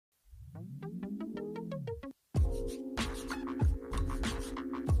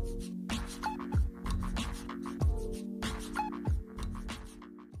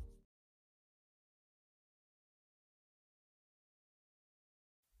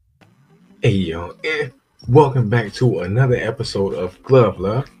Hey yo, and welcome back to another episode of Glove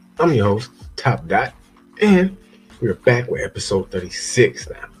Love. I'm your host, Top Dot, and we're back with episode 36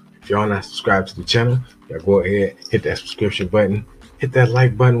 now. If y'all not subscribed to the channel, y'all go ahead, hit that subscription button, hit that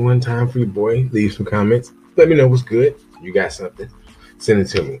like button one time for your boy, leave some comments, let me know what's good. You got something, send it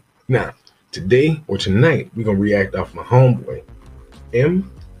to me. Now, today or tonight, we're gonna react off my homeboy,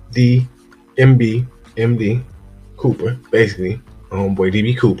 MD Cooper, basically my homeboy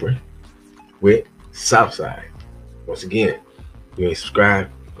DB Cooper with Southside. Once again, if you ain't subscribed,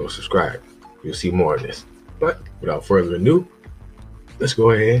 go subscribe. You'll see more of this. But without further ado, let's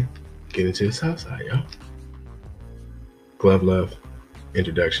go ahead and get into the Southside, y'all. Glove Love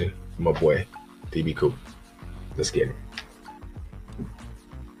introduction from my boy DB Cooper. Let's get it.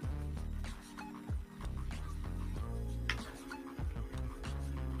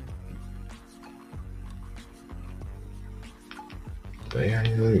 Yeah,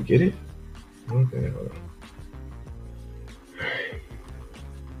 let me get it. Okay, hold on. Alright.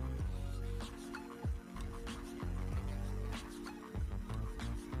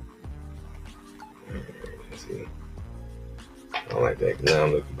 Let's see. I don't like that because now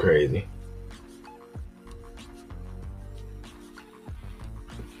I'm looking crazy.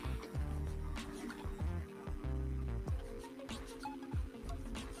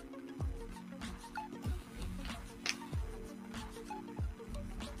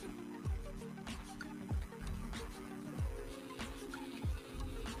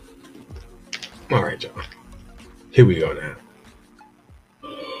 All right, y'all. Here we go now.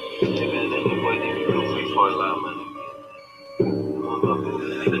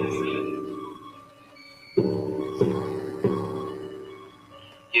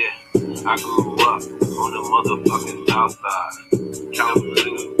 I grew up on the motherfucking south side.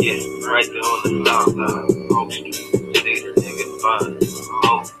 California, yeah, right there on the south side. Oak Street, see the niggas fun.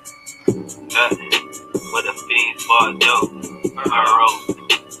 Oh, nothing. With the fiends for dope.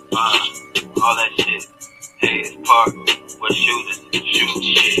 All that shit. Hayes Park, where shooters shoot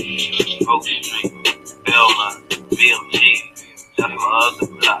shit. Oak Street, Belmont, BMG. That's my other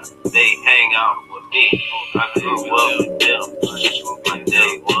block. They hang out with me. I grew up with them like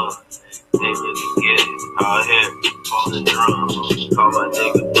day one. They really get it out here on the drum. Call my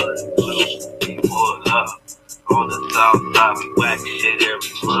nigga Bud. He pulled up on the south side. We whack shit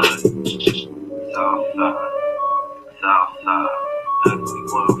every month. South side, south side. That's where we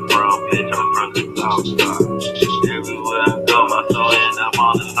come from, bitch. I'm from the south side. Everywhere I go, my soul end up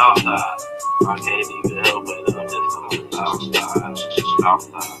on the south side. I can't even help it. I'm just on the south side, south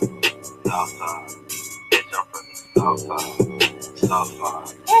side, south side. Bitch, I'm from the south side, south side.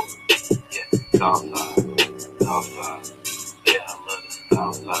 Yeah, south side, south side. Yeah, I love the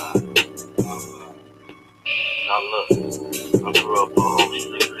south side, south side. Now look, I grew up on Oak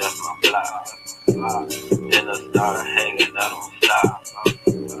Street, that's my block. Then I started hanging out on style.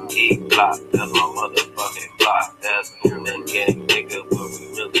 E-block, that's my motherfucking block. That's that gang nigga where we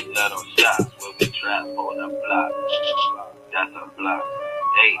really let them shot. Where we trap on the block. That's a block.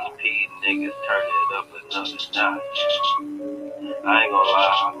 HP niggas turn it up another notch. I ain't gonna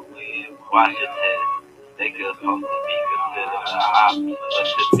lie, we in Washington. They could supposed to be considered a op, but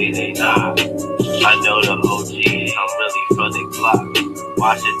to me they not. I know the OGs, I'm really from the block.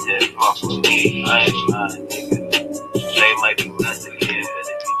 Washington, fuck with me, I ain't lying, nigga. They might be blessed again, but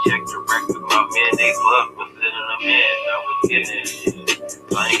if you check the record, my man, they love was sending them in. I was getting that shit,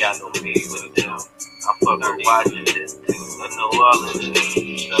 so I ain't got no beef with them. I fuck with Washington too, but no other than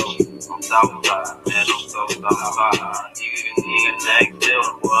so. I'm Southside, man, I'm so Southside. You can even ask them,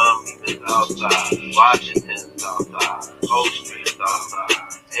 boy, I'm even Southside. Washington, Southside. Oak Street, Southside.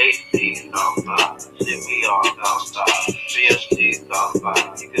 AC, Southside. Shit, we all Southside. BMG,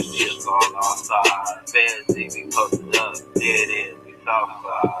 Southside. You can see us all outside. Fans see me posted up. There it is, we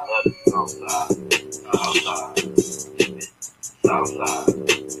Southside. Love the Southside. Southside. Southside.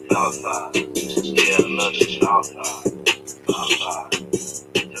 Southside. Yeah, I love the Southside. Southside.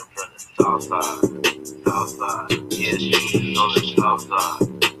 Southside, Southside, yeah, shooters on the Southside,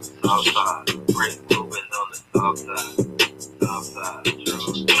 Southside, brick moving on the Southside, Southside,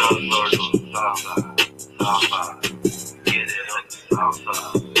 drug lords on the Southside, Southside, get it on the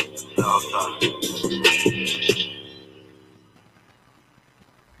Southside, Southside.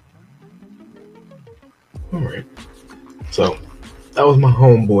 Alright. So that was my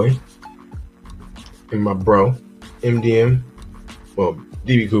homeboy and my bro, MDM, well,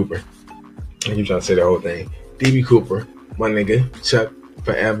 DB Cooper. I keep trying to say the whole thing. DB Cooper, my nigga. Chuck,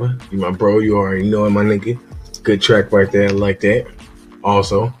 forever. You my bro. You already know it, my nigga. Good track right there. I like that.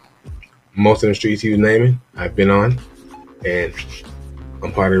 Also, most of the streets he was naming, I've been on. And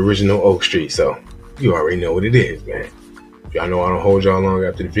I'm part of the original Oak Street, so you already know what it is, man. If y'all know I don't hold y'all long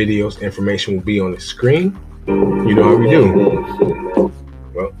after the videos, information will be on the screen. You know how we do.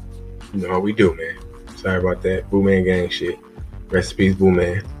 Well, you know how we do, man. Sorry about that. Boo Man gang shit. Rest in peace, Boo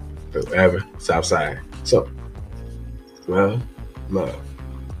Man. Forever, Southside. So, love.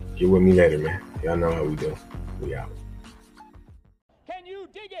 Get with me later, man. Y'all know how we do. We out.